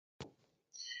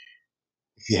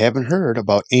you haven't heard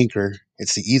about Anchor,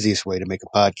 it's the easiest way to make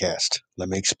a podcast. Let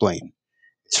me explain.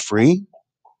 It's free.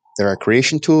 There are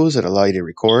creation tools that allow you to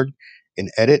record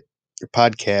and edit your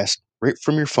podcast right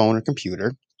from your phone or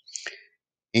computer.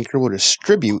 Anchor will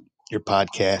distribute your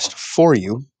podcast for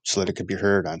you so that it can be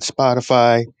heard on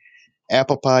Spotify,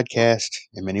 Apple Podcast,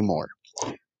 and many more.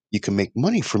 You can make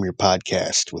money from your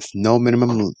podcast with no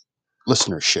minimum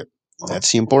listenership.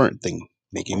 That's the important thing,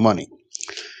 making money.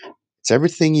 It's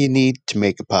everything you need to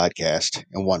make a podcast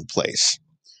in one place.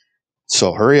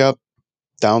 So hurry up,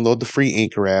 download the free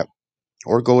Anchor app,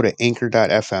 or go to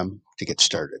anchor.fm to get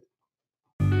started.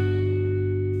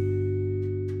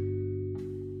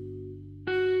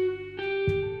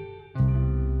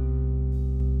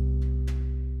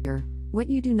 What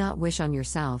you do not wish on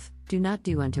yourself, do not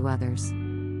do unto others.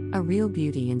 A real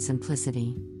beauty in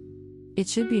simplicity. It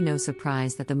should be no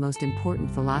surprise that the most important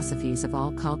philosophies of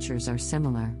all cultures are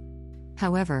similar.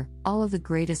 However, all of the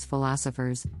greatest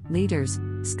philosophers, leaders,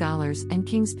 scholars, and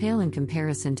kings pale in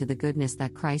comparison to the goodness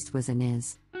that Christ was and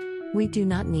is. We do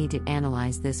not need to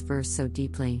analyze this verse so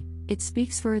deeply, it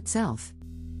speaks for itself.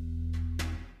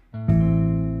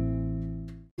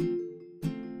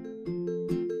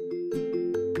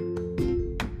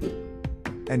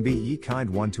 And be ye kind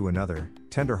one to another,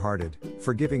 tenderhearted,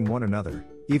 forgiving one another,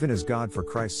 even as God for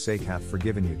Christ's sake hath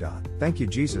forgiven you. Thank you,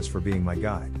 Jesus, for being my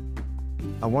guide.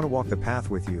 I want to walk the path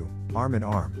with you, arm in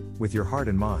arm, with your heart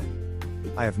and mind.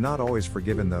 I have not always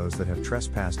forgiven those that have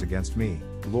trespassed against me,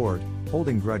 Lord,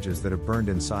 holding grudges that have burned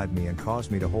inside me and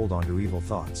caused me to hold on to evil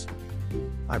thoughts.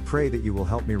 I pray that you will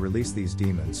help me release these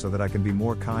demons so that I can be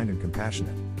more kind and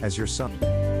compassionate, as your Son.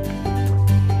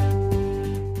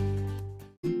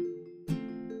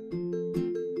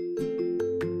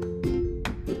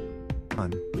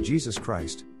 Jesus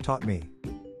Christ, taught me.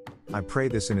 I pray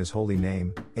this in his holy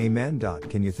name, amen.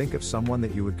 Can you think of someone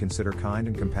that you would consider kind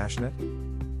and compassionate?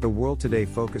 The world today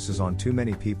focuses on too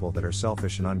many people that are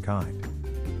selfish and unkind.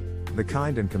 The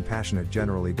kind and compassionate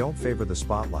generally don't favor the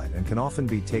spotlight and can often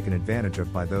be taken advantage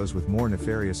of by those with more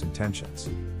nefarious intentions.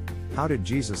 How did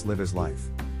Jesus live his life?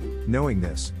 Knowing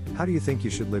this, how do you think you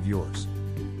should live yours?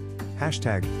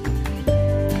 #